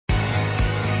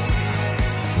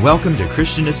Welcome to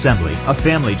Christian Assembly, a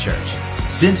family church.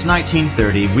 Since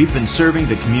 1930, we've been serving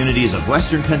the communities of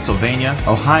Western Pennsylvania,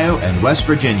 Ohio, and West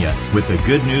Virginia with the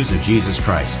good news of Jesus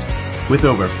Christ. With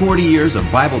over 40 years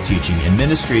of Bible teaching and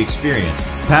ministry experience,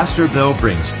 Pastor Bill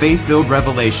brings faith-filled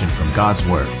revelation from God's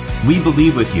Word. We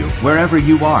believe with you, wherever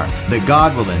you are, that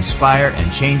God will inspire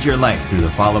and change your life through the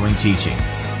following teaching.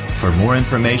 For more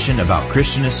information about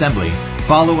Christian Assembly,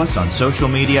 follow us on social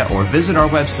media or visit our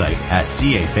website at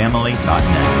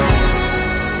cafamily.net.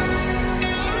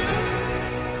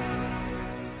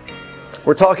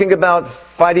 We're talking about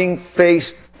fighting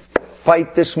faith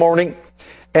fight this morning,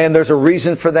 and there's a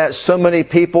reason for that. So many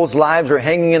people's lives are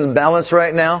hanging in the balance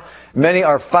right now. Many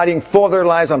are fighting for their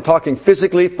lives. I'm talking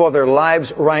physically for their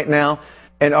lives right now,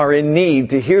 and are in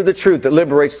need to hear the truth that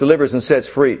liberates, delivers, and sets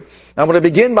free. I'm going to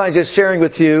begin by just sharing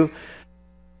with you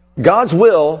God's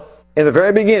will in the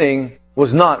very beginning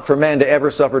was not for man to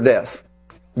ever suffer death.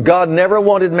 God never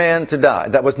wanted man to die.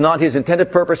 That was not His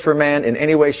intended purpose for man in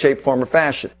any way, shape, form, or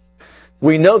fashion.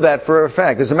 We know that for a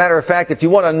fact. As a matter of fact, if you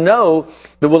want to know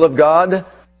the will of God,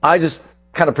 I just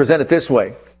kind of present it this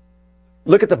way.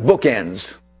 Look at the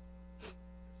bookends.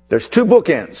 There's two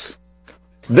bookends.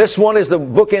 This one is the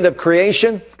bookend of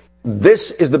creation. This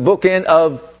is the bookend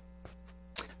of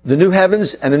the new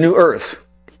heavens and the new earth.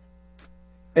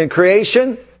 In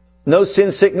creation, no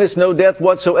sin, sickness, no death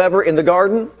whatsoever in the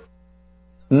garden.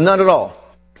 None at all.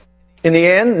 In the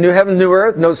end, new heaven, new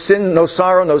earth, no sin, no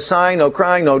sorrow, no sighing, no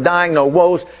crying, no dying, no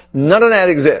woes. None of that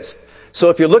exists. So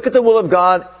if you look at the will of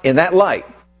God in that light,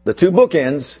 the two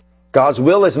bookends, God's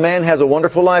will is man has a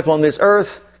wonderful life on this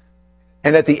earth,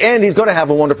 and at the end He's going to have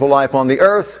a wonderful life on the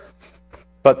earth,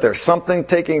 but there's something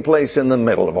taking place in the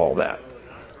middle of all that.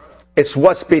 It's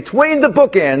what's between the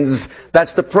bookends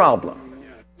that's the problem.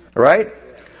 Right?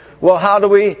 Well, how do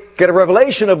we get a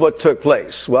revelation of what took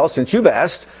place? Well, since you've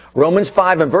asked, Romans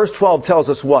 5 and verse 12 tells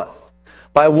us what?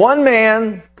 By one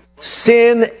man,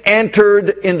 sin entered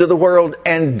into the world,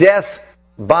 and death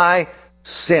by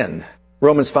sin.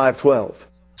 Romans 5:12.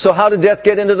 So how did death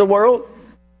get into the world?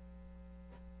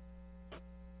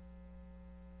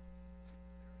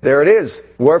 There it is.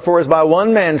 Wherefore is by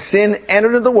one man sin entered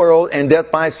into the world, and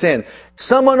death by sin.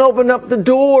 Someone opened up the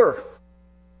door.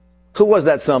 Who was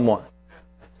that someone?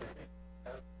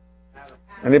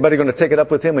 Anybody going to take it up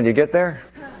with him when you get there?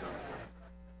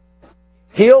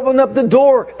 He opened up the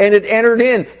door and it entered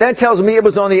in. That tells me it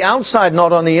was on the outside,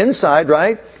 not on the inside,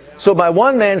 right? So by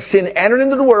one man sin entered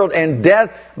into the world, and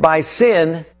death by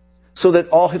sin, so that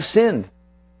all have sinned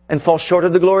and fall short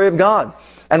of the glory of God.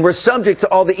 And we're subject to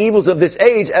all the evils of this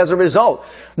age as a result.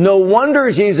 No wonder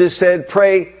Jesus said,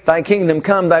 pray, thy kingdom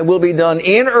come, thy will be done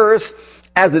in earth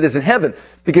as it is in heaven.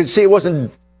 Because, see, it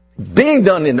wasn't being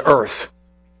done in earth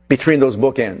between those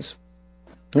bookends.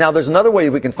 Now, there's another way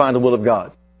we can find the will of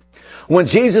God. When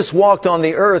Jesus walked on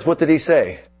the earth, what did He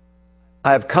say?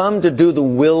 I have come to do the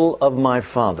will of my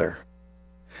Father.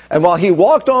 And while He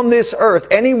walked on this earth,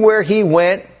 anywhere He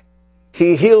went,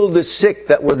 He healed the sick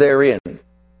that were therein.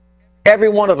 Every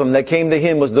one of them that came to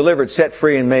Him was delivered, set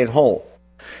free, and made whole.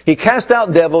 He cast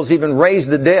out devils, even raised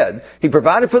the dead. He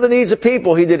provided for the needs of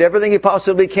people. He did everything He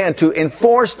possibly can to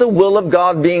enforce the will of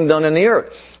God being done in the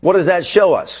earth. What does that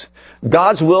show us?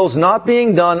 God's will's not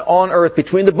being done on earth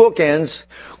between the bookends.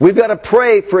 We've got to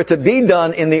pray for it to be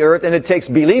done in the earth, and it takes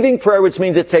believing prayer, which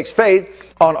means it takes faith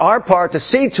on our part to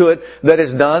see to it that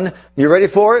it's done. You ready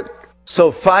for it?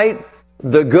 So fight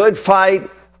the good fight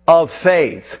of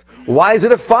faith. Why is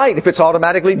it a fight if it's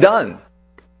automatically done?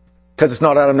 Because it's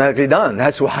not automatically done.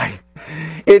 That's why.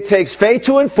 It takes faith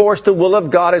to enforce the will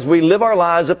of God as we live our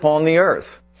lives upon the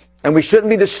earth. And we shouldn't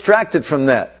be distracted from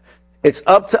that. It's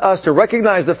up to us to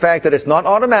recognize the fact that it's not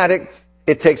automatic.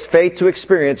 It takes faith to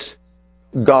experience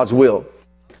God's will.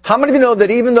 How many of you know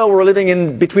that even though we're living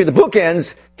in between the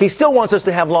bookends, He still wants us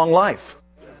to have long life?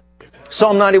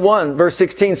 Psalm 91 verse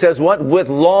 16 says what? With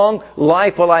long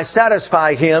life will I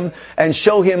satisfy him and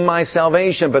show him my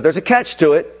salvation. But there's a catch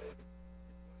to it.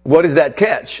 What is that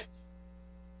catch?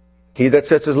 He that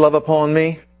sets his love upon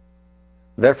me,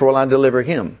 therefore will I deliver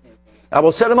him. I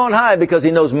will set him on high because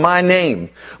he knows my name.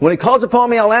 When he calls upon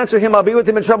me, I'll answer him. I'll be with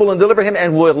him in trouble and deliver him.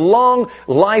 And with long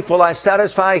life will I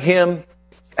satisfy him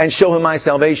and show him my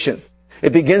salvation.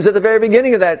 It begins at the very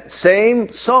beginning of that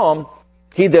same psalm.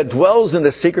 He that dwells in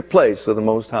the secret place of the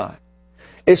Most High.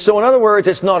 So in other words,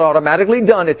 it's not automatically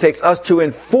done. It takes us to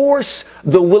enforce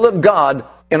the will of God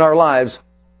in our lives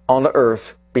on the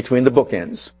earth between the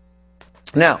bookends.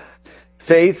 Now,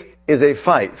 faith is a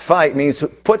fight. Fight means to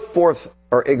put forth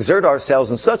or exert ourselves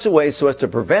in such a way so as to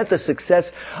prevent the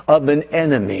success of an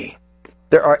enemy.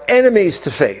 There are enemies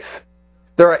to faith.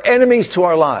 There are enemies to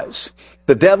our lives.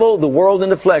 The devil, the world, and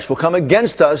the flesh will come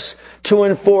against us to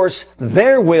enforce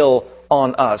their will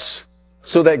on us,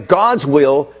 so that God's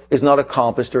will is not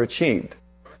accomplished or achieved.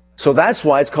 So that's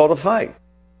why it's called a fight.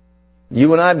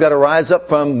 You and I have got to rise up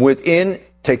from within,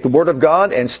 take the Word of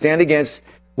God, and stand against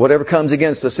whatever comes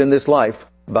against us in this life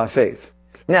by faith.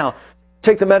 Now,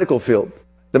 take the medical field.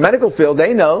 The medical field,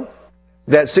 they know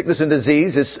that sickness and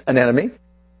disease is an enemy.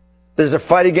 There's a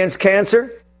fight against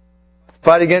cancer,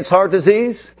 fight against heart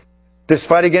disease, this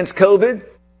fight against COVID.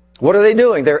 What are they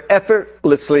doing? They're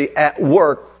effortlessly at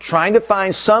work trying to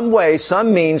find some way,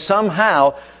 some means,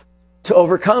 somehow to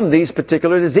overcome these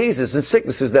particular diseases and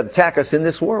sicknesses that attack us in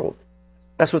this world.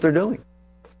 That's what they're doing.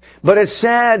 But it's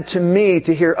sad to me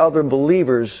to hear other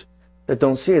believers that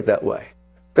don't see it that way.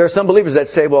 There are some believers that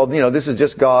say, well, this is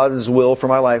just God's will for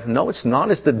my life. No, it's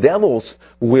not. It's the devil's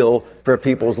will for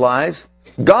people's lives.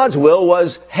 God's will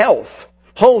was health,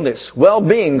 wholeness,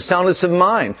 well-being, soundness of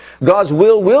mind. God's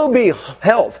will be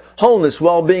health, wholeness,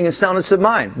 well-being, and soundness of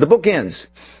mind. The book ends.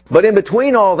 But in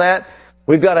between all that,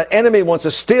 we've got an enemy who wants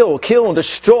to steal, kill, and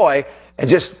destroy, and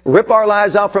just rip our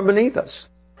lives out from beneath us.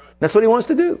 That's what he wants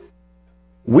to do.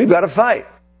 We've got to fight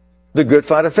the good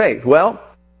fight of faith. Well,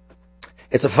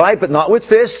 it's a fight, but not with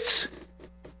fists,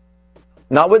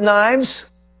 not with knives,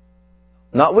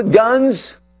 not with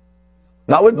guns,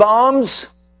 not with bombs,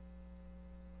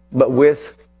 but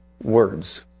with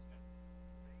words.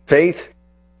 Faith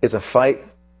is a fight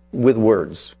with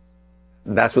words.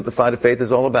 That's what the fight of faith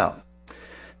is all about.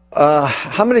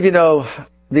 How many of you know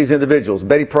these individuals?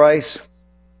 Betty Price,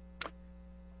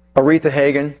 Aretha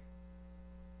Hagen,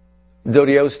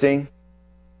 Dodie Osteen.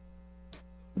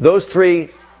 Those three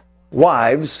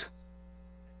wives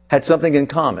had something in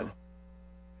common.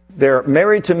 They're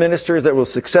married to ministers that were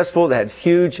successful, that had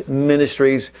huge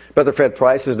ministries. Brother Fred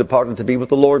Price is departed to be with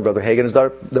the Lord. Brother Hagen is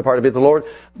departed to be with the Lord.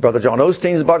 Brother John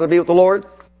Osteen is departed to be with the Lord.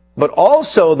 But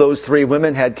also those three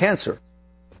women had cancer.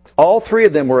 All three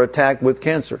of them were attacked with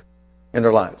cancer in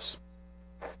their lives.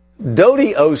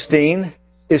 Dodie Osteen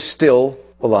is still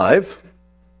alive.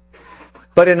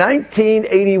 But in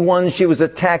 1981, she was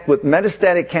attacked with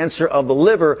metastatic cancer of the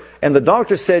liver, and the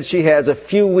doctor said she has a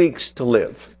few weeks to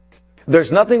live.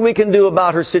 There's nothing we can do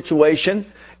about her situation.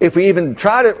 If we even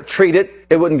try to treat it,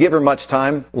 it wouldn't give her much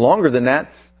time, longer than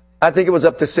that. I think it was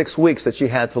up to 6 weeks that she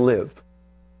had to live.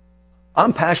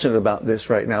 I'm passionate about this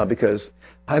right now because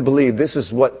I believe this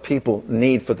is what people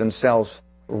need for themselves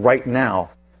right now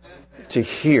to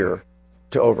hear,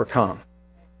 to overcome.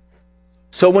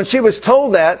 So when she was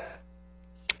told that,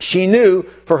 she knew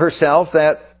for herself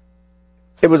that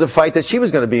it was a fight that she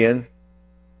was going to be in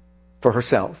for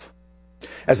herself.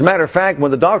 As a matter of fact, when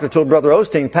the doctor told Brother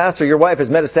Osteen, Pastor, your wife has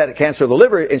metastatic cancer of the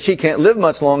liver and she can't live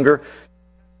much longer,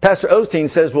 Pastor Osteen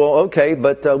says, well, okay,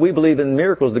 but we believe in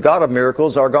miracles, the God of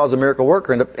miracles, our God's a miracle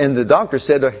worker. And the doctor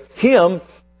said to him,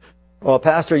 well,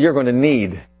 Pastor, you're going to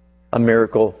need a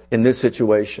miracle in this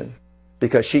situation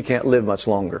because she can't live much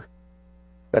longer.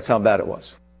 That's how bad it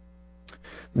was.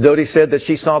 Dodie said that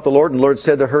she sought the Lord, and the Lord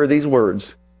said to her these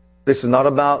words. This is not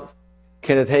about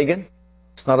Kenneth Hagin.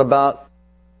 It's not about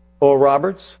Oral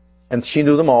Roberts, and she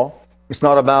knew them all. It's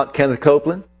not about Kenneth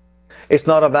Copeland. It's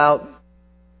not about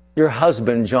your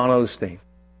husband, John Osteen.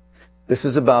 This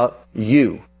is about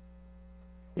you,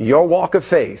 your walk of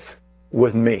faith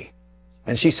with me.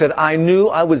 And she said, I knew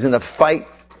I was in a fight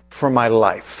for my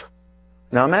life.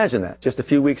 Now imagine that, just a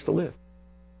few weeks to live.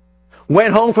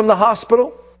 Went home from the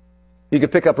hospital. You can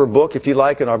pick up her book, if you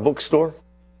like, in our bookstore,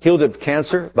 Healed of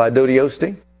Cancer by Dodie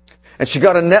Osteen. And she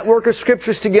got a network of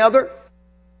scriptures together,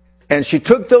 and she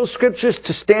took those scriptures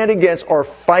to stand against or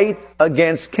fight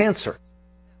against cancer.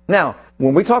 Now,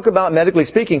 when we talk about, medically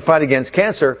speaking, fight against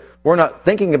cancer, we're not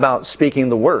thinking about speaking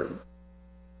the word.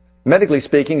 Medically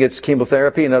speaking, it's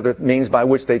chemotherapy and other means by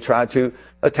which they try to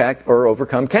attack or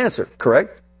overcome cancer,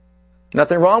 correct?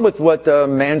 Nothing wrong with what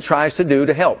man tries to do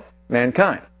to help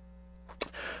mankind.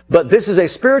 But this is a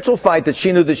spiritual fight that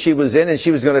she knew that she was in, and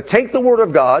she was going to take the Word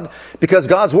of God, because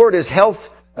God's Word is health,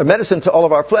 medicine to all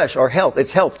of our flesh, or health.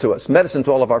 It's health to us, medicine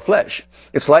to all of our flesh.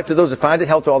 It's life to those that find it,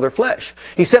 health to all their flesh.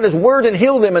 He sent His Word and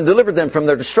healed them and delivered them from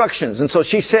their destructions. And so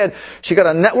she said she got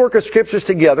a network of scriptures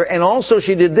together, and also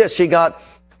she did this. She got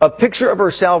a picture of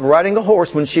herself riding a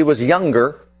horse when she was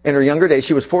younger, in her younger days.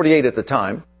 She was 48 at the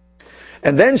time.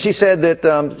 And then she said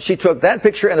that she took that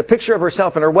picture and a picture of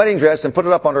herself in her wedding dress and put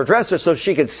it up on her dresser so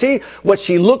she could see what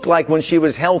she looked like when she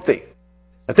was healthy.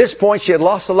 At this point, she had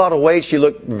lost a lot of weight. She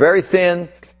looked very thin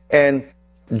and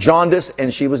jaundiced,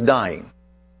 and she was dying.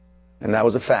 And that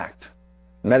was a fact.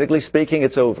 Medically speaking,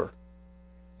 it's over.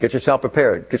 Get yourself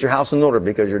prepared. Get your house in order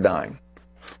because you're dying.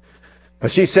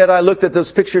 She said, I looked at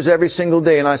those pictures every single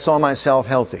day and I saw myself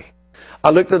healthy. I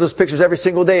looked at those pictures every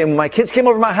single day, and when my kids came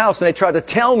over to my house and they tried to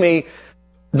tell me,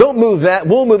 don't move that,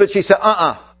 we'll move it, she said,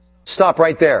 stop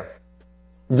right there.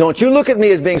 Don't you look at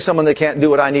me as being someone that can't do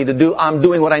what I need to do. I'm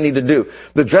doing what I need to do.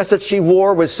 The dress that she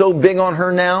wore was so big on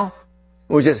her now,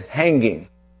 it was just hanging.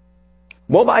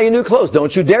 We'll buy you new clothes.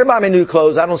 Don't you dare buy me new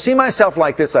clothes. I don't see myself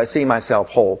like this. I see myself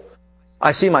whole.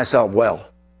 I see myself well.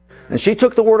 And she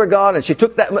took the Word of God and she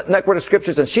took that network of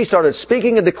Scriptures and she started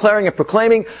speaking and declaring and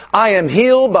proclaiming, I am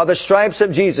healed by the stripes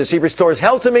of Jesus. He restores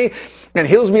health to me and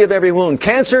heals me of every wound.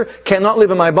 Cancer cannot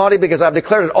live in my body because I've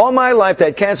declared it all my life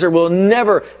that cancer will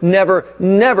never, never,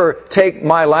 never take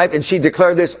my life. And she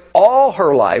declared this all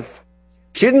her life.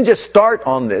 She didn't just start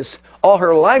on this. All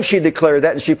her life she declared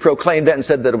that and she proclaimed that and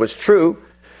said that it was true.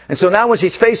 And so now when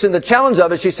she's facing the challenge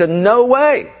of it, she said, no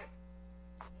way.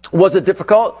 Was it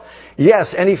difficult?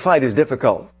 Yes, any fight is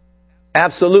difficult.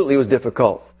 Absolutely, it was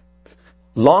difficult.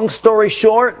 Long story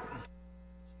short,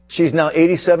 she's now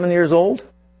 87 years old.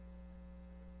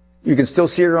 You can still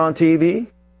see her on TV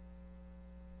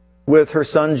with her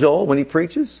son Joel when he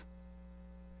preaches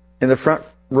in the front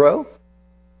row.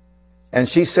 And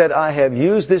she said, I have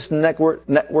used this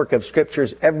network of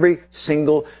Scriptures every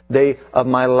single day of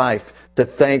my life to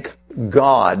thank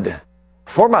God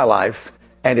for my life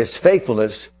and His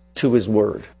faithfulness to His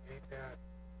Word.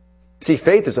 See,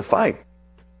 faith is a fight.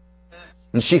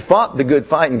 And she fought the good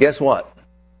fight, and guess what?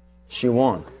 She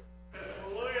won.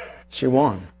 She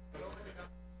won.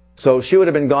 So she would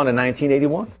have been gone in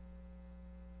 1981.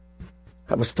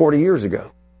 That was 40 years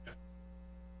ago.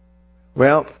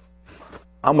 Well,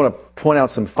 I'm going to point out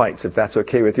some fights, if that's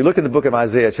okay with you. Look at the book of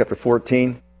Isaiah, chapter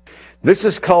 14. This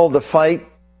is called the fight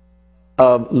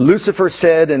of Lucifer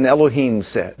said and Elohim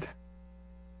said.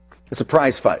 It's a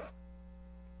prize fight.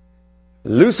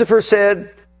 Lucifer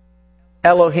said,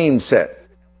 Elohim said.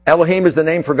 Elohim is the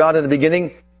name for God in the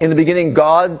beginning. In the beginning,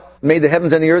 God made the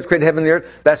heavens and the earth, created heaven and the earth.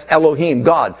 That's Elohim,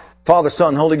 God, Father,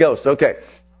 Son, Holy Ghost. Okay.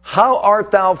 How art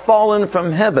thou fallen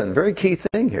from heaven? Very key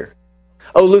thing here.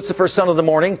 O Lucifer, son of the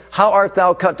morning, how art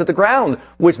thou cut to the ground,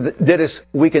 which didst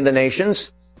weaken the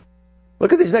nations?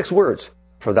 Look at these next words.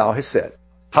 For thou hast said.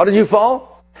 How did you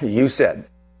fall? You said.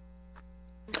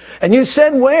 And you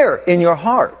said where? In your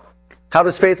heart. How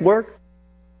does faith work?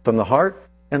 From the heart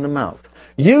and the mouth.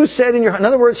 You said in your heart. In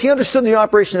other words, he understood the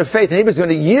operation of faith, and he was going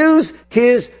to use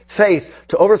his faith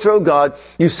to overthrow God.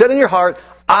 You said in your heart,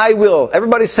 I will.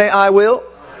 Everybody say, I will.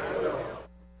 I will.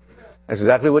 That's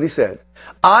exactly what he said.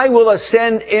 I will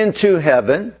ascend into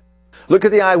heaven. Look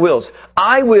at the I wills.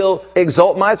 I will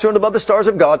exalt my throne above the stars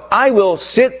of God. I will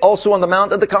sit also on the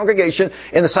mount of the congregation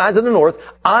in the sides of the north.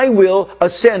 I will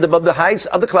ascend above the heights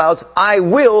of the clouds. I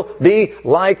will be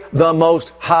like the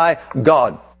Most High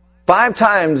God. 5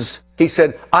 times he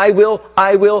said, I will,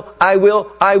 I will, I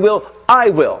will, I will, I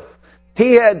will.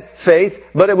 He had faith,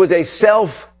 but it was a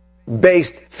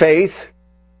self-based faith.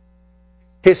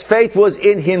 His faith was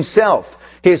in himself.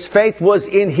 His faith was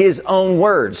in his own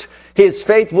words. His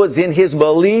faith was in his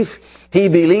belief. He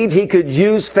believed he could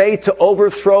use faith to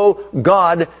overthrow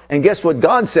God. And guess what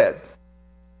God said?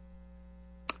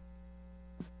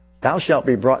 Thou shalt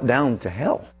be brought down to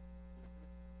hell.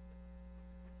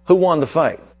 Who won the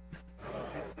fight?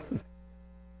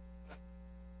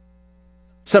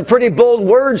 Some pretty bold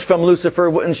words from Lucifer,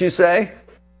 wouldn't you say?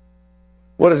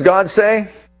 What does God say?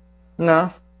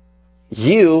 No.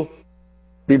 You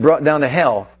be brought down to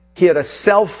hell. He had a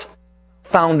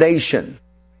self-foundation.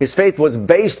 His faith was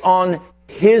based on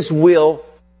his will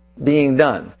being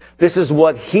done. This is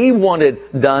what he wanted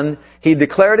done. He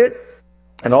declared it,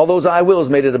 and all those I wills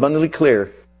made it abundantly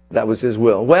clear that was his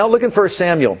will. Well, look at 1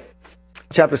 Samuel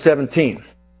chapter 17.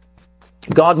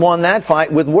 God won that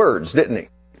fight with words, didn't he?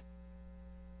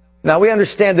 Now, we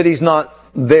understand that he's not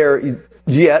there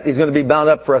yet. He's going to be bound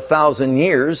up for 1,000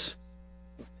 years.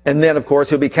 And then, of course,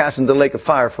 he'll be cast into the lake of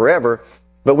fire forever.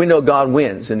 But we know God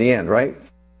wins in the end, right?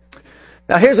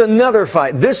 Now, here's another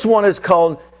fight. This one is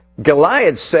called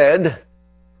Goliath said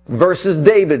versus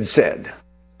David said.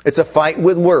 It's a fight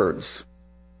with words.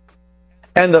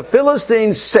 And the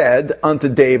Philistines said unto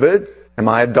David, Am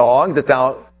I a dog that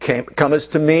thou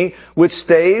comest to me with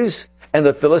staves? And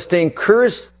the Philistine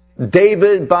cursed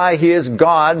David by his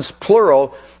gods,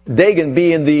 plural, Dagon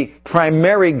being the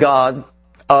primary god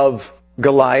of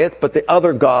Goliath, but the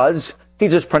other gods, he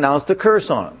just pronounced a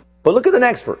curse on them. But look at the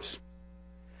next verse.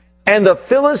 And the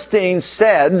Philistines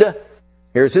said,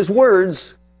 here's his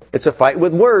words, it's a fight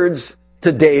with words,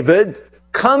 to David,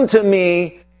 come to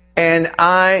me and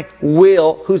I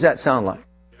will, who's that sound like?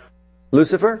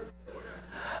 Lucifer?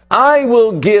 I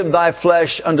will give thy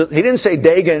flesh unto, he didn't say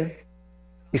Dagon.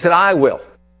 He said, I will.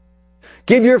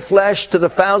 Give your flesh to the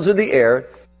fowls of the air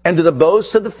and to the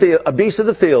beasts of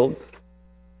the field.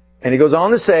 And he goes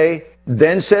on to say,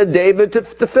 then said David to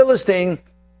the Philistine,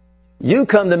 you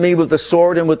come to me with the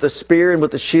sword and with the spear and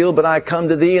with the shield, but I come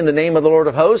to thee in the name of the Lord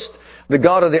of hosts, the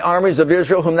God of the armies of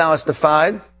Israel, whom thou hast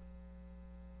defied.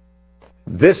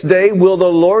 This day will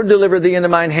the Lord deliver thee into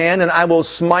mine hand, and I will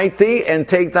smite thee and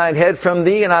take thine head from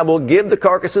thee, and I will give the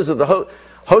carcasses of the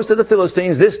host of the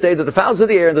Philistines this day to the fowls of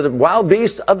the air and to the wild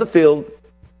beasts of the field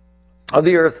of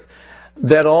the earth,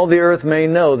 that all the earth may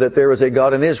know that there is a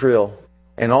God in Israel.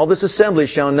 And all this assembly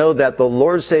shall know that the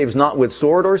Lord saves not with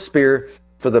sword or spear,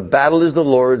 for the battle is the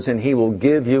Lord's, and he will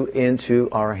give you into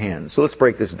our hands. So let's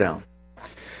break this down.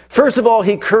 First of all,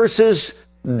 he curses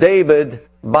David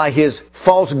by his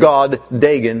false god,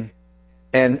 Dagon,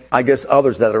 and I guess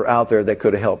others that are out there that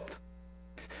could have helped.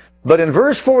 But in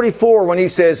verse 44, when he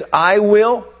says, I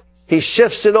will, he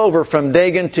shifts it over from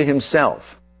Dagon to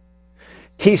himself.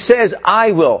 He says,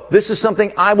 I will. This is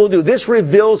something I will do. This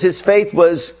reveals his faith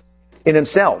was in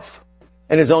himself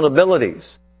and his own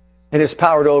abilities and his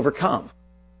power to overcome.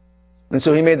 And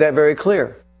so he made that very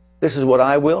clear. This is what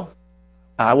I will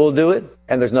do it,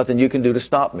 and there's nothing you can do to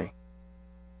stop me.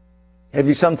 Have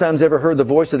you sometimes ever heard the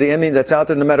voice of the enemy that's out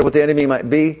there, no matter what the enemy might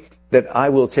be, that I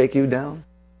will take you down?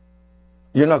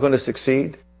 You're not going to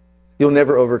succeed. You'll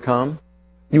never overcome.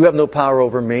 You have no power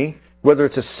over me. Whether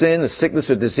it's a sin, a sickness,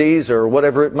 a disease, or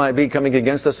whatever it might be coming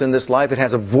against us in this life, it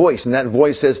has a voice, and that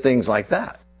voice says things like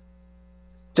that.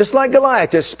 Just like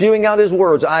Goliath, just spewing out his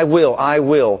words, I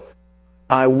will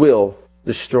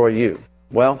destroy you.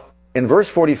 Well, in verse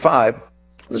 45,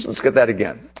 let's get that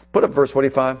again. Put up verse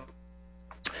 45.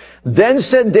 Then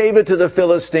said David to the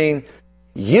Philistine,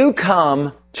 you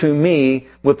come to me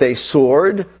with a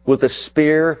sword, with a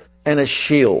spear, and a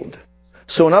shield.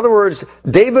 So in other words,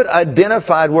 David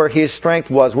identified where his strength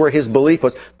was, where his belief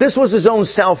was. This was his own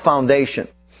self-foundation.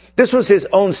 This was his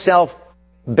own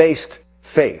self-based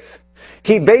faith.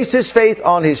 He based his faith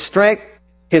on his strength,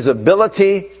 his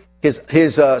ability,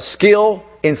 his skill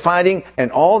in fighting,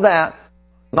 and all that.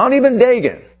 Not even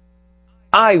Dagon.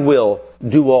 I will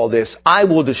do all this. I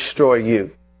will destroy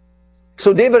you.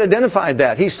 So David identified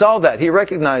that. He saw that. He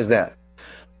recognized that.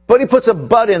 But he puts a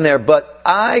but in there. But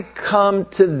I come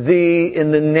to thee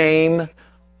in the name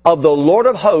of the Lord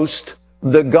of hosts,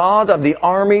 the God of the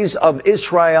armies of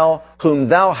Israel, whom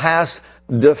thou hast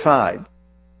defied.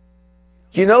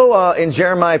 You know, in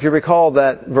Jeremiah, if you recall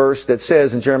that verse that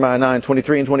says in Jeremiah 9,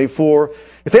 23 and 24,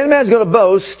 if any man's going to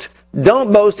boast,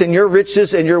 don't boast in your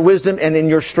riches and your wisdom and in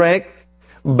your strength.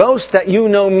 Boast that you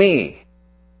know me.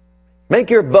 Make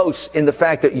your boast in the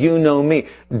fact that you know me.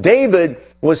 David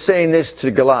was saying this to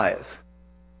Goliath.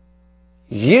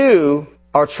 You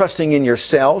are trusting in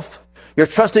yourself. You're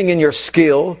trusting in your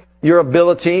skill, your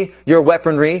ability, your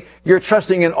weaponry. You're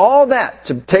trusting in all that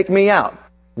to take me out,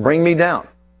 bring me down.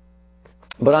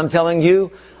 But I'm telling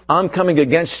you, I'm coming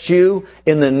against you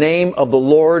in the name of the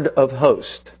Lord of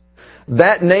hosts.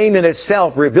 That name in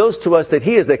itself reveals to us that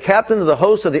he is the captain of the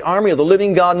host of the army of the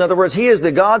living God. In other words, he is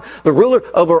the God, the ruler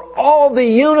over all the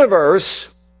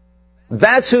universe.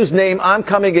 That's whose name I'm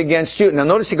coming against you. Now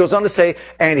notice he goes on to say,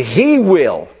 and he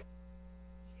will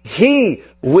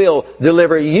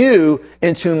deliver you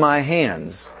into my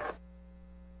hands.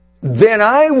 Then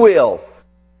I will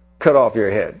cut off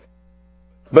your head.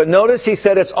 But notice he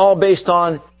said it's all based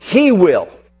on he will.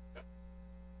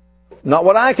 Not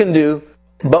what I can do,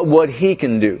 but what he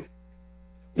can do.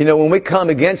 You know, when we come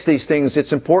against these things,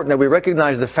 it's important that we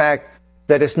recognize the fact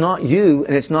that it's not you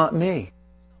and it's not me.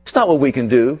 It's not what we can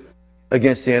do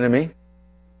against the enemy.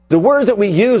 The words that we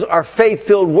use are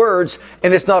faith-filled words,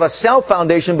 and it's not a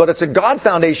self-foundation, but it's a God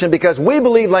foundation, because we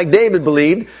believe, like David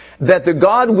believed, that the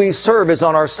God we serve is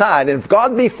on our side. And if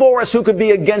God be for us, who could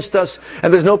be against us?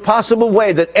 And there's no possible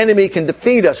way that enemy can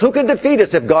defeat us. Who can defeat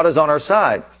us if God is on our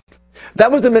side?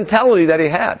 That was the mentality that he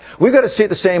had. We've got to see it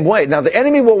the same way. Now, the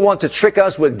enemy will want to trick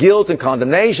us with guilt and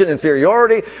condemnation,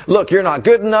 inferiority. Look, you're not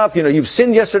good enough. You know, you've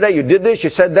sinned yesterday. You did this. You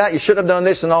said that. You should have done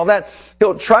this and all that.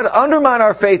 He'll try to undermine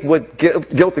our faith with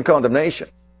guilt and condemnation.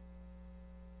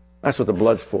 That's what the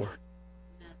blood's for.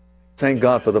 Thank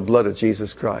God for the blood of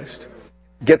Jesus Christ.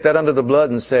 Get that under the blood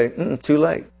and say, too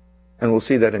late. And we'll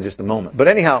see that in just a moment. But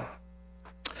anyhow,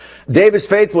 David's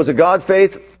faith was a God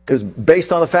faith. It was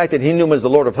based on the fact that he knew him as the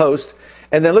Lord of hosts.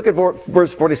 And then look at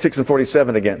verse 46 and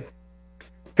 47 again.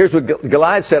 Here's what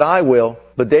Goliath said, I will.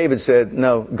 But David said,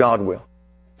 no, God will.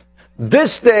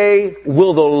 This day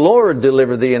will the Lord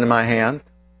deliver thee into my hand,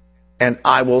 and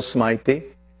I will smite thee,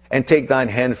 and take thine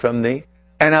hand from thee.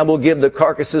 And I will give the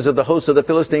carcasses of the hosts of the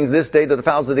Philistines this day to the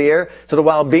fowls of the air, to the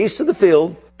wild beasts of the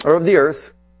field, or of the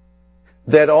earth.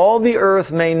 that all the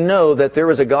earth may know that there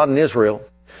is a God in Israel.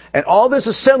 And all this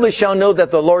assembly shall know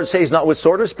that the Lord saves not with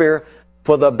sword or spear,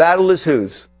 for the battle is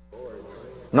whose?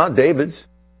 Not David's.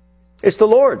 It's the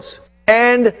Lord's.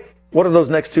 And what are those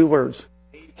next two words?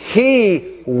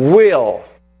 He will.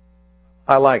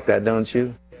 I like that, don't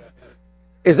you?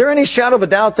 Is there any shadow of a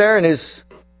doubt there in his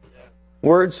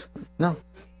words? No.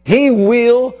 He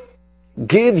will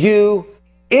give you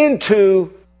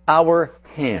into our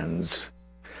hands.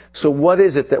 So what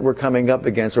is it that we're coming up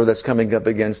against, or that's coming up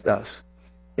against us?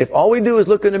 If all we do is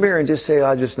look in the mirror and just say,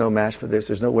 I just no match for this,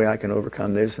 there's no way I can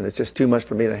overcome this, and it's just too much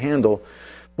for me to handle,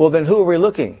 well then who are we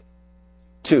looking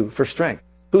to for strength?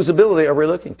 Whose ability are we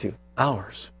looking to?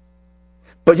 Ours.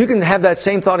 But you can have that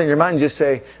same thought in your mind and just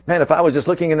say, man, if I was just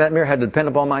looking in that mirror, had to depend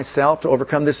upon myself to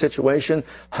overcome this situation,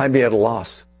 I'd be at a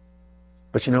loss.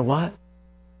 But you know what?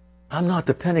 I'm not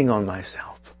depending on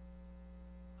myself.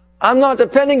 I'm not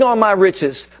depending on my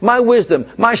riches, my wisdom,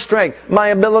 my strength, my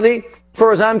ability.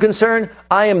 For as I'm concerned,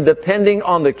 I am depending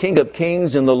on the King of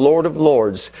Kings and the Lord of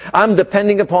Lords. I'm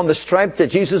depending upon the stripes that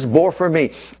Jesus bore for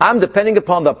me. I'm depending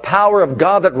upon the power of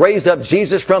God that raised up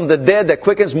Jesus from the dead, that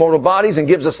quickens mortal bodies and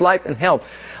gives us life and health.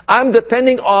 I'm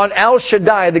depending on El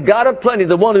Shaddai, the God of plenty,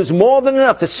 the one who's more than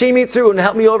enough to see me through and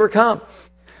help me overcome.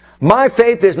 My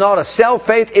faith is not a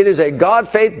self-faith. It is a God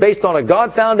faith based on a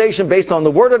God foundation, based on the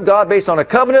Word of God, based on a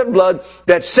covenant of blood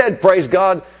that said, praise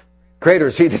God, greater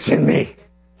is He that's in me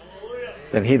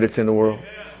than he that's in the world.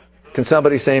 Can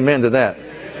somebody say amen to that?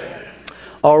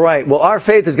 All right. Well, our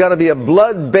faith has got to be a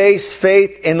blood-based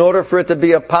faith in order for it to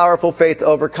be a powerful faith to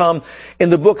overcome. In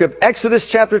the book of Exodus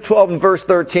chapter 12 and verse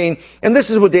 13, and this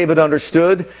is what David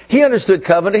understood. He understood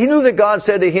covenant. He knew that God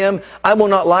said to him, I will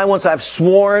not lie once I've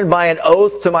sworn by an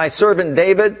oath to my servant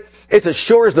David. It's as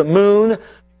sure as the moon.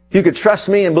 You could trust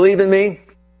me and believe in me.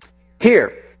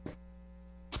 Here.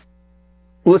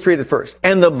 Let's read it first.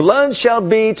 And the blood shall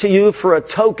be to you for a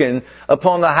token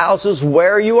upon the houses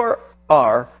where you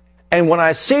are. And when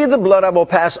I see the blood, I will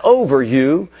pass over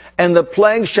you, and the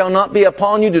plague shall not be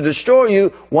upon you to destroy you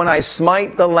when I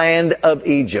smite the land of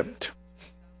Egypt.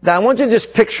 Now, I want you to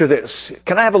just picture this.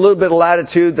 Can I have a little bit of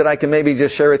latitude that I can maybe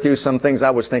just share with you some things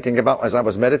I was thinking about as I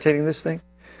was meditating this thing?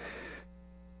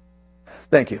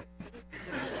 Thank you.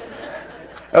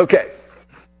 Okay.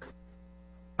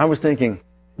 I was thinking,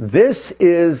 this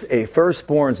is a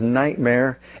firstborn's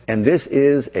nightmare, and this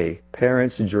is a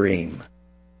parent's dream.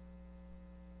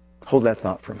 Hold that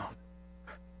thought for a moment.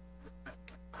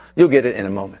 You'll get it in a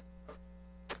moment.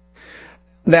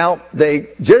 Now, they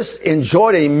just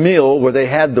enjoyed a meal where they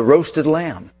had the roasted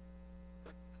lamb.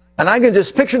 And I can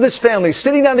just picture this family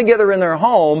sitting down together in their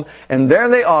home, and there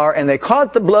they are, and they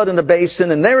caught the blood in a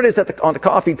basin, and there it is on the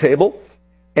coffee table,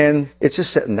 and it's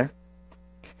just sitting there.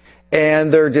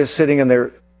 And they're just sitting in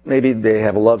their, maybe they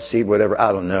have a love seat, whatever,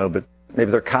 I don't know, but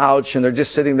maybe their couch, and they're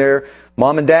just sitting there,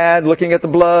 mom and dad looking at the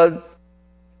blood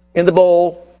in the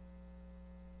bowl.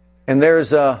 And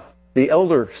there's the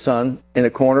elder son in a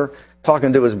corner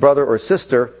talking to his brother or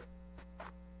sister.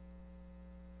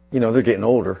 You know, they're getting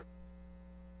older.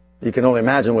 You can only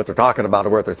imagine what they're talking about or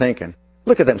what they're thinking.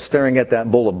 Look at them staring at that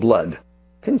bowl of blood.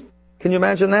 Can you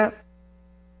imagine that?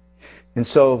 And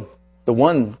so the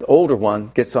older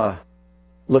one gets a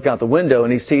look out the window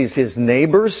and he sees his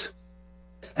neighbors,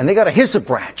 and they got a hyssop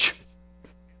branch.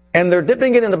 And they're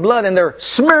dipping it in the blood and they're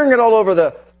smearing it all over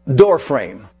the door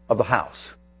frame of the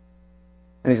house.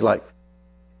 And he's like,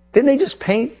 didn't they just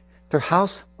paint their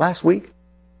house last week?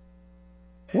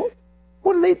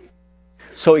 What did they?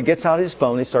 So he gets out his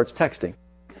phone, he starts texting.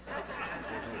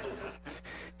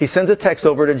 He sends a text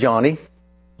over to Johnny.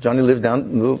 Johnny lived down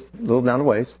a little down the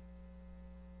ways.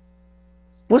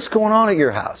 What's going on at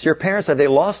your house? Your parents, have they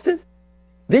lost it?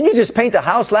 Didn't you just paint the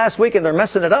house last week and they're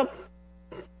messing it up?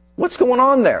 What's going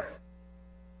on there?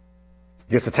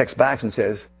 He gets the text back and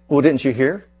says, well, didn't you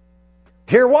hear?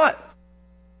 Hear what?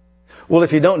 Well,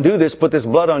 if you don't do this, put this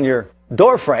blood on your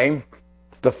door frame,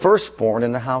 the firstborn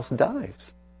in the house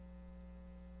dies.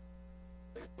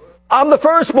 I'm the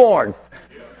firstborn.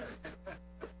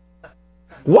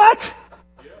 What?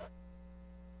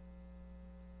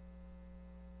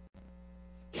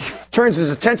 He turns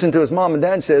his attention to his mom and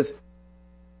dad and says,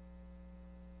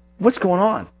 what's going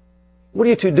on? What are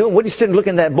you two doing? What are you sitting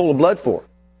looking at that bowl of blood for?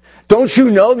 Don't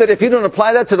you know that if you don't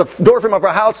apply that to the doorframe of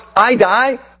our house, I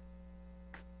die?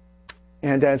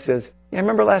 And Dad says, yeah,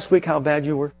 remember last week how bad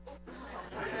you were?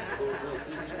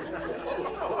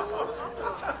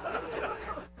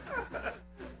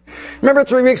 Remember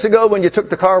 3 weeks ago when you took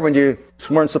the car when you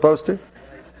weren't supposed to?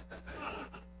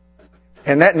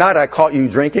 And that night I caught you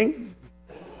drinking?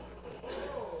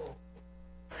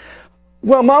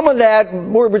 Well, Mom and Dad,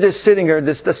 we're just sitting here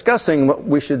just discussing what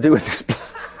we should do with this blood.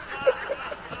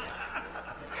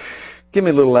 Give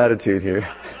me a little attitude here.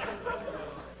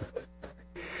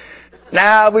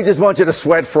 Nah, we just want you to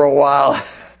sweat for a while.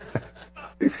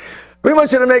 We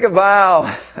want you to make a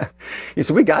vow. He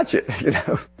said, we got you, you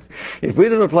know. If we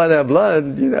didn't apply that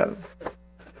blood, you know.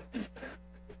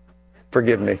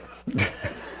 Forgive me.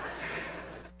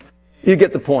 You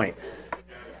get the point.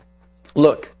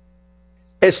 Look,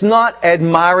 it's not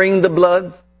admiring the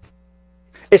blood.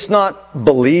 It's not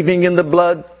believing in the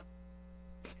blood.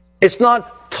 It's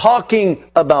not talking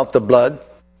about the blood.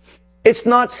 It's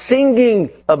not singing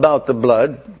about the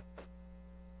blood.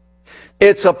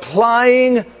 It's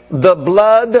applying the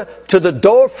blood to the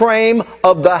doorframe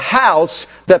of the house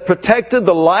that protected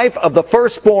the life of the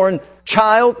firstborn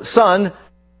child, son,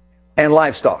 and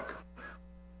livestock.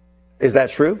 Is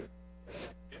that true?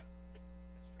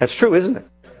 That's true, isn't it?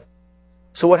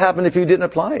 So what happened if you didn't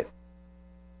apply it?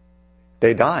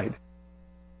 They died.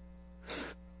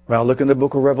 Well, look in the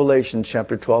book of Revelation,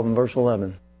 chapter 12 and verse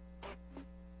 11.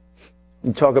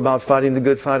 You talk about fighting the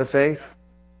good fight of faith.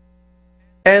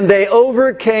 And they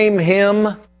overcame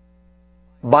him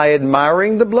by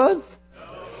admiring the blood,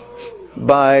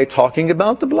 by talking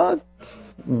about the blood,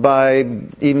 by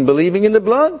even believing in the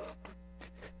blood.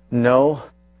 No.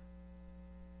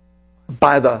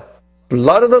 By the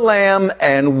blood of the Lamb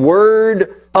and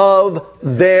word of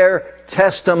their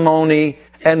testimony,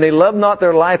 and they loved not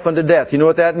their life unto death. You know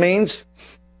what that means?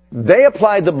 They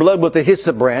applied the blood with the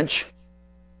hyssop branch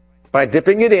by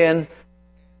dipping it in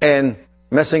and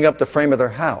messing up the frame of their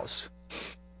house.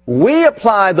 We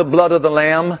apply the blood of the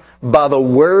Lamb by the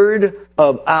word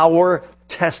of our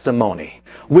testimony.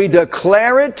 We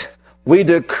declare it, we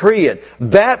decree it.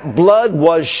 That blood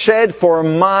was shed for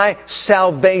my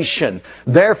salvation.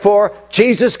 Therefore,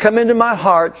 Jesus, come into my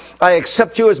heart. I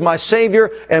accept you as my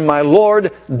Savior and my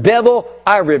Lord. Devil,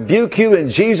 I rebuke you in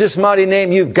Jesus' mighty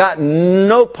name. You've got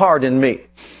no part in me.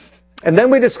 And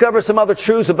then we discover some other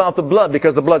truths about the blood,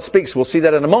 because the blood speaks. We'll see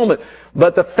that in a moment.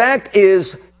 But the fact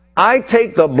is, I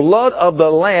take the blood of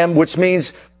the Lamb, which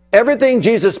means everything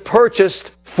Jesus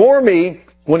purchased for me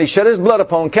when He shed His blood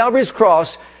upon Calvary's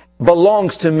cross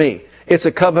belongs to me. It's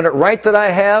a covenant right that I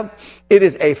have. It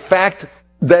is a fact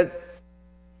that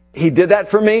He did that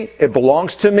for me. It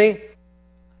belongs to me.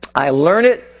 I learn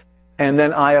it, and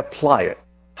then I apply it.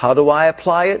 How do I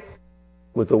apply it?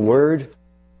 With the word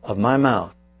of my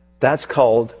mouth. That's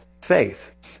called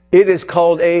faith. It is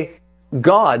called a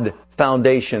God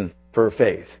foundation for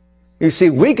faith. You see,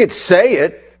 we could say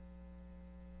it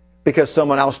because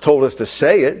someone else told us to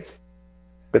say it,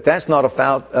 but that's not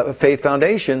a faith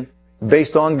foundation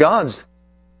based on God's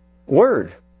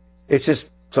word. It's just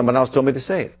someone else told me to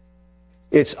say it.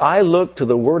 It's I look to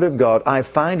the Word of God. I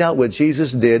find out what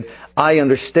Jesus did. I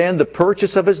understand the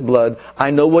purchase of His blood.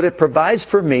 I know what it provides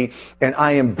for me. And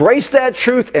I embrace that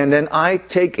truth. And then I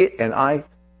take it and I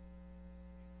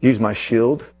use my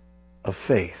shield of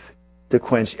faith to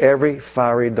quench every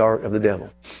fiery dart of the devil.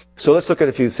 So let's look at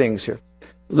a few things here.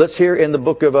 Let's hear in the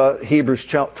book of Hebrews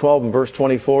 12 and verse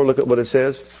 24. Look at what it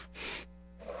says.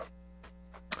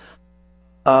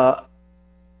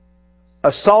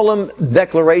 A solemn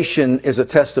declaration is a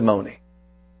testimony.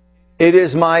 It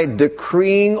is my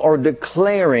decreeing or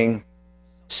declaring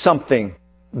something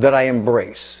that I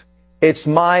embrace. It's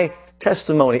my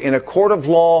testimony. In a court of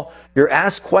law, you're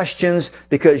asked questions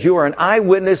because you are an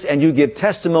eyewitness and you give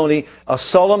testimony, a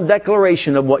solemn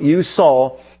declaration of what you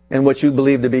saw and what you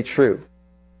believe to be true.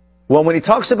 Well, when he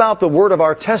talks about the word of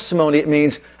our testimony, it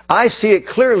means I see it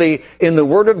clearly in the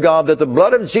Word of God that the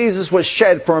blood of Jesus was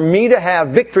shed for me to have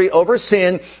victory over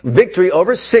sin, victory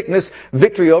over sickness,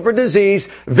 victory over disease,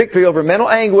 victory over mental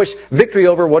anguish, victory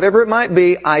over whatever it might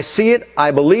be. I see it,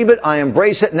 I believe it, I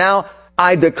embrace it. Now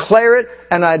I declare it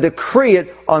and I decree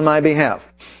it on my behalf.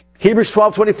 Hebrews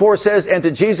 12:24 says, and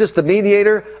to Jesus, the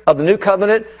mediator of the new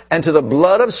covenant, and to the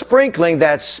blood of sprinkling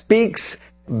that speaks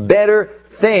better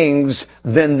things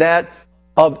than that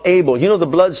of Abel. You know the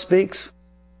blood speaks?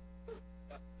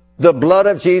 The blood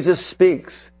of Jesus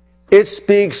speaks. It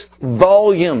speaks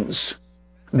volumes.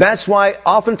 That's why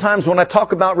oftentimes when I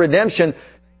talk about redemption,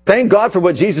 thank God for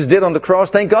what Jesus did on the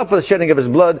cross. Thank God for the shedding of His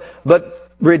blood.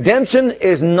 But redemption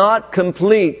is not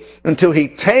complete until He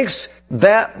takes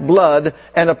that blood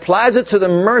and applies it to the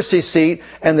mercy seat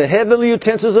and the heavenly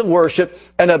utensils of worship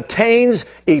and obtains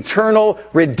eternal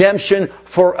redemption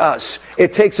for us.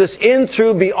 It takes us in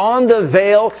through beyond the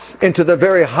veil into the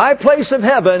very high place of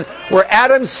heaven where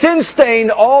Adam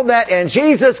sin-stained all that and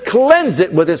Jesus cleansed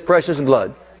it with His precious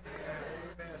blood.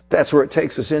 That's where it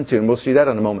takes us into, and we'll see that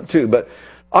in a moment too. But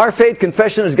Our faith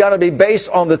confession has got to be based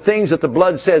on the things that the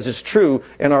blood says is true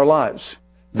in our lives.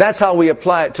 That's how we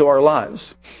apply it to our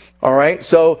lives. All right?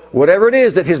 So whatever it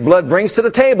is that His blood brings to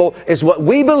the table is what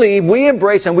we believe, we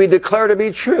embrace, and we declare to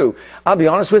be true. I'll be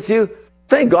honest with you.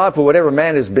 Thank God for whatever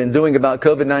man has been doing about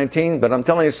COVID-19, but I'm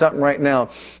telling you something right now.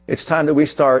 It's time that we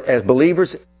start as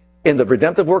believers in the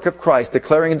redemptive work of Christ,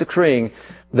 declaring and decreeing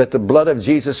that the blood of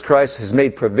Jesus Christ has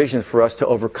made provision for us to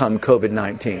overcome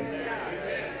COVID-19.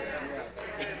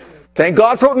 Thank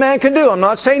God for what man can do. I'm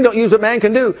not saying don't use what man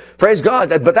can do. Praise God.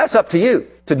 But that's up to you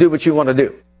to do what you want to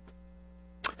do.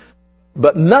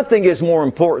 But nothing is more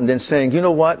important than saying, you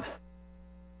know what?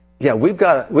 Yeah, we've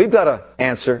got an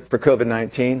answer for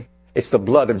COVID-19. It's the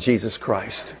blood of Jesus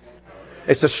Christ.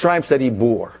 It's the stripes that He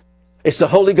bore. It's the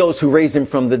Holy Ghost who raised Him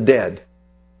from the dead,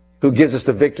 who gives us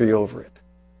the victory over it.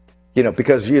 You know,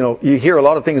 because, you know, you hear a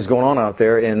lot of things going on out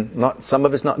there, and some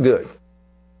of it's not good.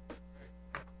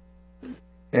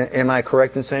 Am I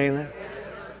correct in saying that?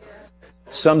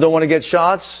 Some don't want to get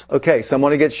shots? Okay, some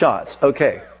want to get shots.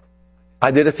 Okay.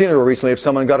 I did a funeral recently of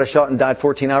someone got a shot and died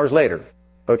 14 hours later.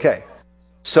 Okay.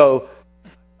 So,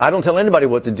 I don't tell anybody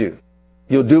what to do.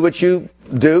 You'll do what you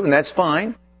do, and that's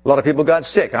fine. A lot of people got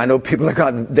sick. I know people that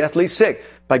got deathly sick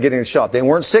by getting a shot. They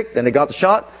weren't sick, then they got the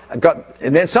shot, and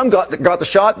then some got the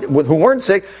shot who weren't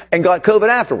sick and got COVID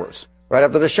afterwards, right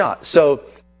after the shot. So,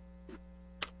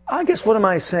 I guess, what am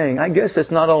I saying? I guess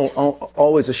it's not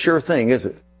always a sure thing, is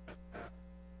it?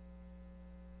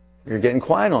 You're getting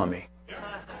quiet on me.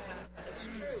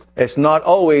 It's not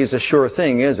always a sure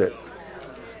thing, is it?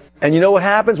 And you know what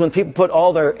happens when people put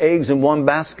all their eggs in one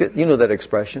basket? You know that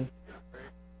expression.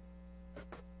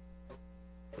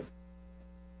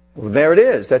 Well, there it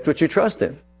is. That's what you trust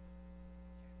in.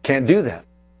 Can't do that.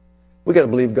 We got to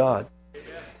believe God.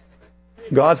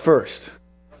 God first.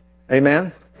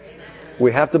 Amen?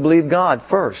 We have to believe God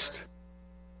first.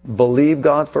 Believe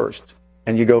God first.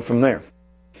 And you go from there.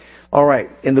 All right.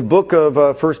 In the book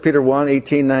of 1 Peter 1,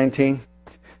 18, 19,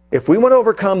 if we want to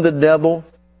overcome the devil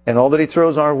and all that he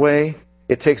throws our way,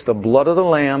 it takes the blood of the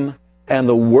Lamb and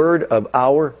the word of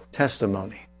our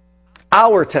testimony.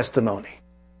 Our testimony.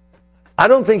 I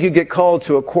don't think you get called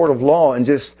to a court of law and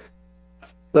just,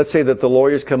 let's say that the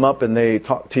lawyers come up and they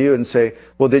talk to you and say,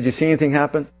 well, did you see anything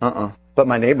happen? But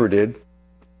my neighbor did.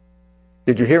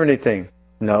 Did you hear anything?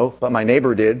 No, but my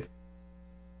neighbor did.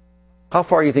 How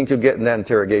far do you think you'll get in that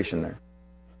interrogation there?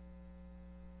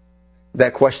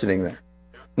 That questioning there?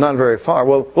 Not very far.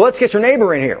 Well, let's get your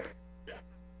neighbor in here.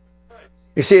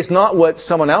 You see, it's not what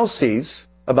someone else sees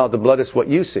about the blood, it's what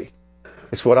you see.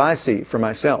 It's what I see for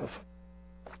myself.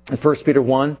 In 1 Peter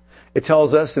 1, it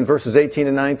tells us in verses 18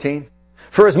 and 19,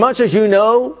 for as much as you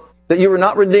know that you were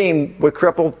not redeemed with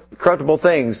corruptible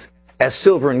things, as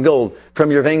silver and gold,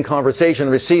 from your vain conversation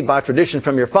received by tradition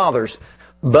from your fathers,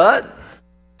 but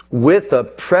with the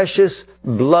precious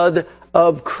blood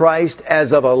of Christ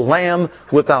as of a lamb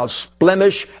without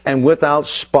blemish and without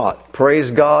spot.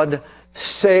 Praise God.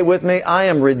 Say it with me. I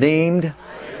am redeemed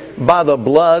by the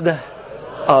blood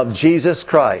of Jesus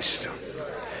Christ.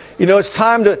 You know, it's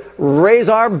time to raise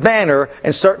our banner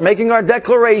and start making our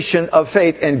declaration of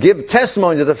faith and give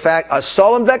testimony to the fact, a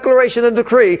solemn declaration and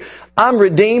decree, I'm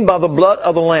redeemed by the blood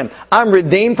of the Lamb. I'm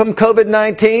redeemed from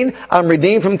COVID-19. I'm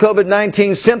redeemed from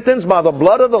COVID-19 symptoms by the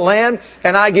blood of the Lamb,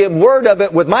 and I give word of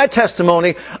it with my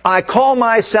testimony. I call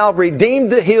myself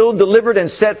redeemed, healed, delivered, and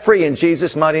set free in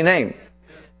Jesus' mighty name.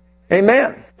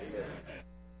 Amen.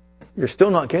 You're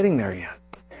still not getting there yet.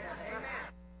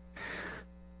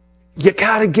 You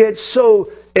got to get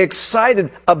so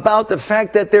excited about the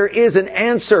fact that there is an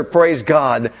answer, praise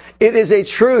God. It is a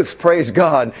truth, praise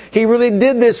God. He really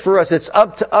did this for us. It's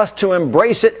up to us to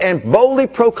embrace it and boldly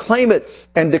proclaim it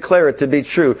and declare it to be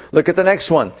true. Look at the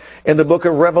next one. In the book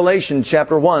of Revelation,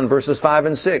 chapter 1, verses 5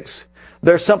 and 6.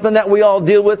 There's something that we all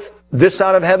deal with this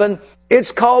side of heaven.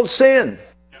 It's called sin.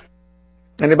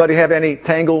 Anybody have any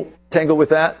tangle with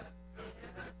that?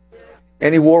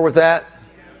 Any war with that?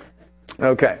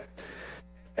 Okay.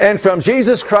 And from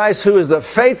Jesus Christ, who is the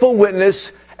faithful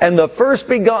witness and the first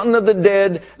begotten of the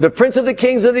dead, the Prince of the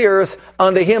kings of the earth,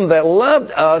 unto him that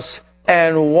loved us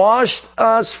and washed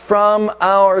us from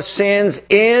our sins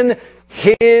in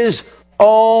his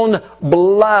own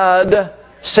blood.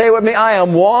 Say with me, I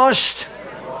am washed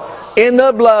in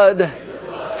the blood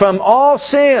from all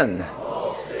sin.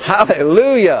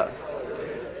 Hallelujah.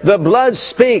 The blood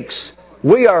speaks.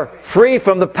 We are free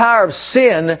from the power of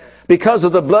sin because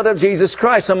of the blood of Jesus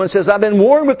Christ. Someone says, I've been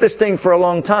warned with this thing for a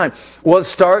long time. Well,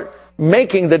 start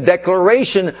making the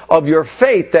declaration of your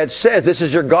faith that says, this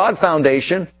is your God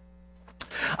foundation.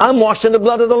 I'm washed in the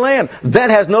blood of the Lamb. That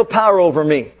has no power over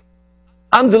me.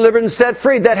 I'm delivered and set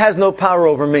free. That has no power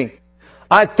over me.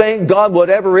 I thank God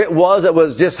whatever it was that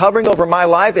was just hovering over my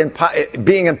life and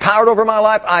being empowered over my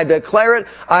life, I declare it,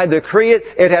 I decree it.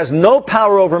 It has no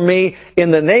power over me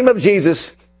in the name of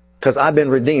Jesus because I've been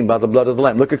redeemed by the blood of the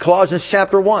Lamb. Look at Colossians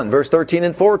chapter 1, verse 13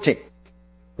 and 14.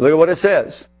 Look at what it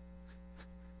says.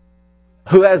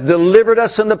 Who has delivered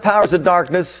us from the powers of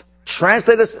darkness,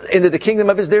 translated us into the kingdom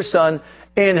of His dear Son,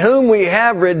 in whom we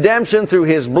have redemption through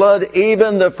His blood,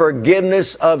 even the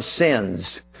forgiveness of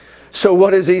sins. So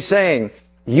what is He saying?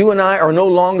 You and I are no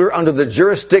longer under the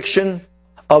jurisdiction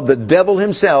of the devil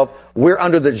himself. We're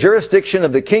under the jurisdiction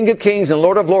of the King of Kings and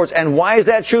Lord of Lords. And why is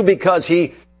that true? Because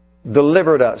He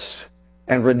delivered us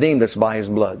and redeemed us by His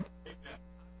blood.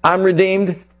 I'm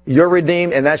redeemed, you're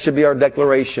redeemed, and that should be our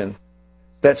declaration.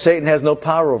 That Satan has no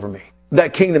power over me.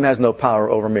 That kingdom has no power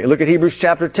over me. Look at Hebrews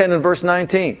chapter 10 and verse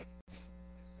 19.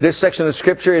 This section of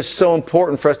Scripture is so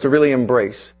important for us to really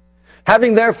embrace.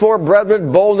 Having therefore,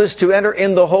 brethren, boldness to enter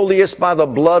in the holiest by the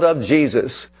blood of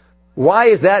Jesus. Why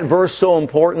is that verse so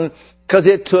important? Because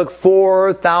it took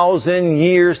 4,000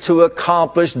 years to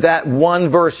accomplish that one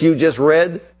verse you just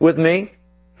read with me.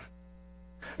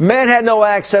 Man had no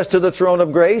access to the throne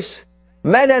of grace.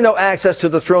 Man had no access to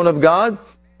the throne of God.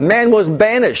 Man was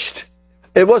banished.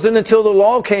 It wasn't until the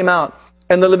law came out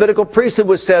and the Levitical priesthood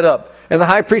was set up and the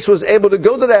high priest was able to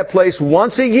go to that place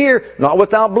once a year, not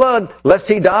without blood, lest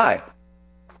he die.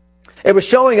 It was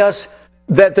showing us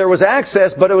that there was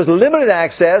access, but it was limited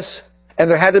access, and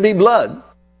there had to be blood.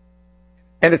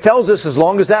 And it tells us as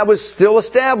long as that was still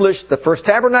established, the first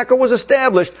tabernacle was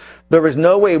established, there was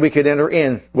no way we could enter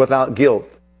in without guilt.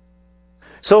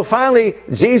 So finally,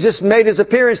 Jesus made His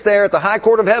appearance there at the high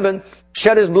court of heaven,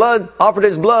 shed His blood, offered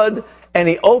His blood, and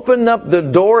He opened up the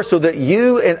door so that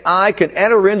you and I can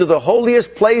enter into the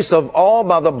holiest place of all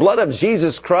by the blood of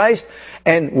Jesus Christ.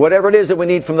 And whatever it is that we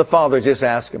need from the Father, just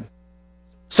ask Him.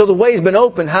 So the way's been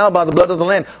opened. How? By the blood of the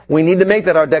Lamb. We need to make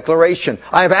that our declaration.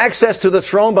 I have access to the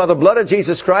throne by the blood of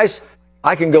Jesus Christ.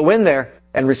 I can go in there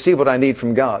and receive what I need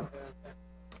from God.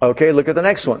 Okay, look at the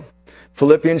next one.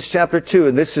 Philippians chapter 2,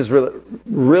 and this is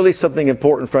really something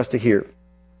important for us to hear.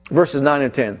 Verses 9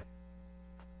 and 10.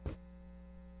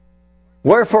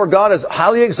 Wherefore God has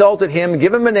highly exalted Him,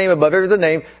 given Him a name above every other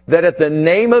name, that at the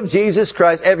name of Jesus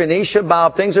Christ every knee shall bow,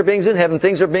 things are beings in heaven,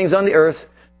 things are beings on the earth,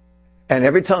 and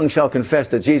every tongue shall confess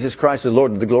that Jesus Christ is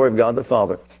Lord to the glory of God the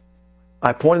Father.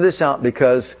 I pointed this out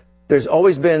because there's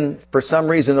always been, for some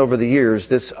reason over the years,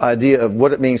 this idea of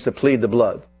what it means to plead the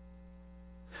blood.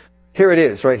 Here it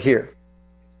is, right here.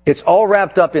 It's all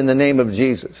wrapped up in the name of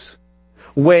Jesus.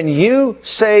 When you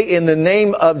say in the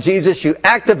name of Jesus, you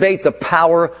activate the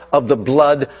power of the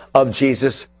blood of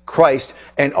Jesus Christ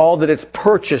and all that it's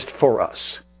purchased for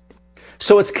us.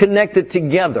 So it's connected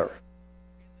together.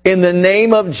 In the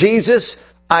name of Jesus,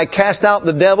 I cast out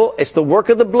the devil. It's the work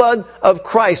of the blood of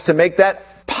Christ to make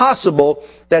that possible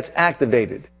that's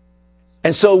activated.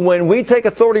 And so when we take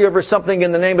authority over something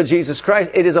in the name of Jesus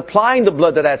Christ, it is applying the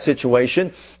blood to that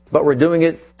situation, but we're doing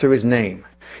it through His name.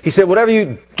 He said, whatever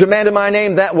you demand in my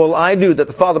name, that will I do, that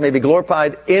the Father may be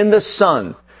glorified in the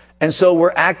Son. And so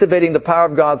we're activating the power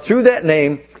of God through that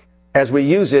name as we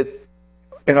use it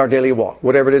in our daily walk,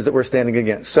 whatever it is that we're standing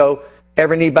against. So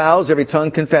every knee bows, every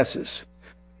tongue confesses.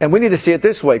 And we need to see it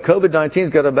this way. COVID-19's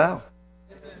got to bow.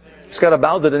 It's got to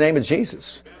bow to the name of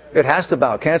Jesus. It has to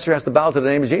bow. Cancer has to bow to the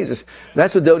name of Jesus.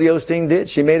 That's what Dodie Osteen did.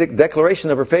 She made a declaration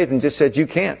of her faith and just said, you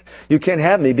can't. You can't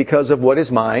have me because of what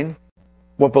is mine,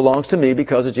 what belongs to me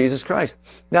because of Jesus Christ.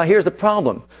 Now here's the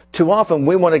problem. Too often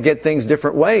we want to get things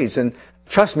different ways. And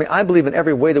trust me, I believe in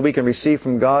every way that we can receive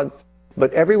from God.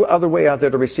 But every other way out there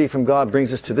to receive from God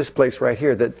brings us to this place right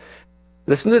here that,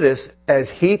 listen to this, as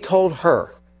He told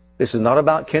her, this is not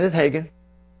about Kenneth Hagin,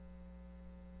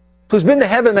 who's been to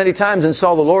heaven many times and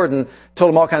saw the Lord and told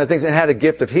Him all kinds of things and had a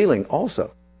gift of healing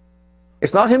also.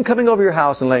 It's not Him coming over your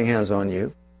house and laying hands on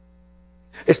you.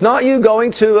 It's not you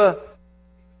going to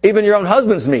even your own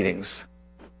husband's meetings.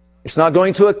 It's not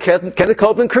going to a Kenneth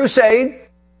Copeland crusade,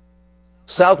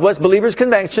 Southwest Believers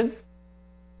Convention.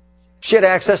 She had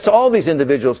access to all these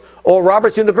individuals. Oral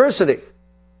Roberts University.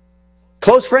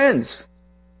 Close friends.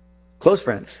 Close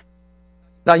friends.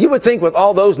 Now you would think with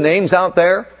all those names out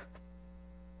there,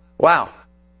 wow,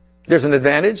 there's an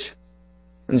advantage.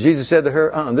 And Jesus said to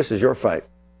her, this is your fight.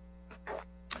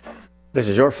 This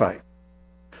is your fight.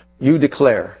 You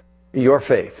declare your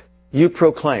faith. You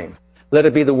proclaim. Let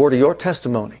it be the word of your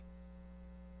testimony.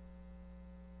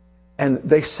 And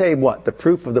they say what? The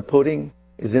proof of the pudding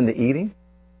is in the eating?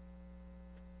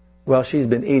 Well, she's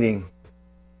been eating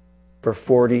for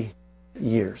 40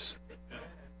 years.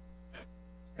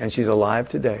 And she's alive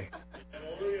today.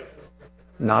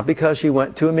 Not because she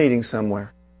went to a meeting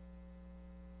somewhere,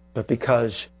 but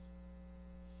because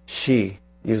she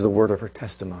used the word of her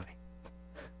testimony.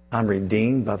 I'm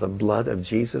redeemed by the blood of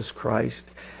Jesus Christ.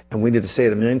 And we need to say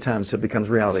it a million times so it becomes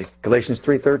reality. Galatians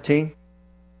 3:13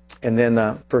 and then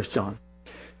 1 John.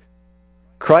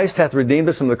 Christ hath redeemed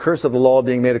us from the curse of the law,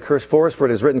 being made a curse for us. For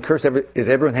it is written, cursed is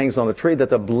everyone hangs on the tree, that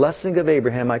the blessing of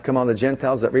Abraham might come on the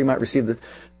Gentiles, that we might receive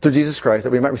through Jesus Christ, that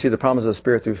we might receive the promise of the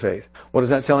Spirit through faith. What is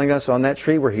that telling us? On that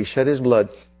tree where he shed his blood,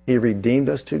 he redeemed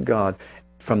us to God.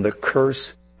 From the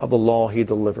curse of the law, he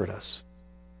delivered us.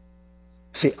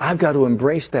 See, I've got to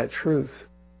embrace that truth.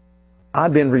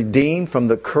 I've been redeemed from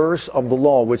the curse of the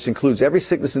law, which includes every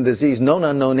sickness and disease, known,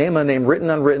 unknown, name, unnamed, written,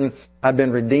 unwritten. I've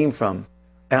been redeemed from.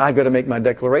 And I've got to make my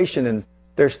declaration, and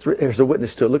there's a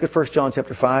witness to it. Look at 1 John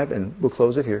chapter 5, and we'll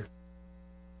close it here.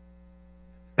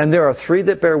 And there are three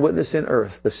that bear witness in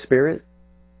earth: the Spirit,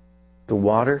 the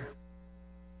water,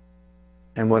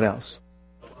 and what else?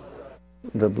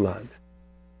 The blood.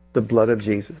 The blood of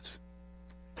Jesus.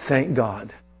 Thank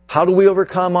God. How do we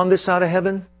overcome on this side of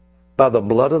heaven? By the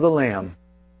blood of the Lamb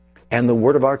and the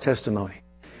word of our testimony.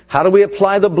 How do we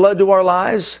apply the blood to our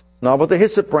lives? Not with the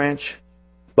hyssop branch,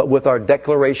 but with our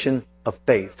declaration of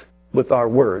faith, with our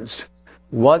words.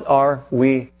 What are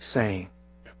we saying?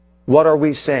 What are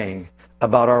we saying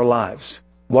about our lives?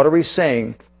 What are we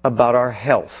saying about our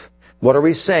health? What are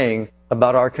we saying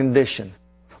about our condition?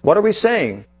 What are we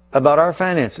saying about our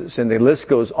finances? And the list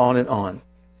goes on and on.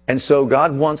 And so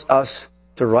God wants us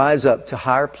to rise up to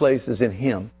higher places in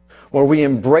Him, where we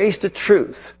embrace the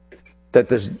truth that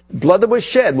this blood that was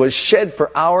shed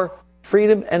for our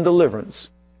freedom and deliverance.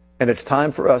 And it's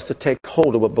time for us to take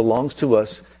hold of what belongs to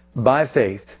us by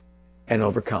faith and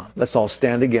overcome. Let's all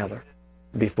stand together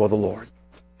before the Lord.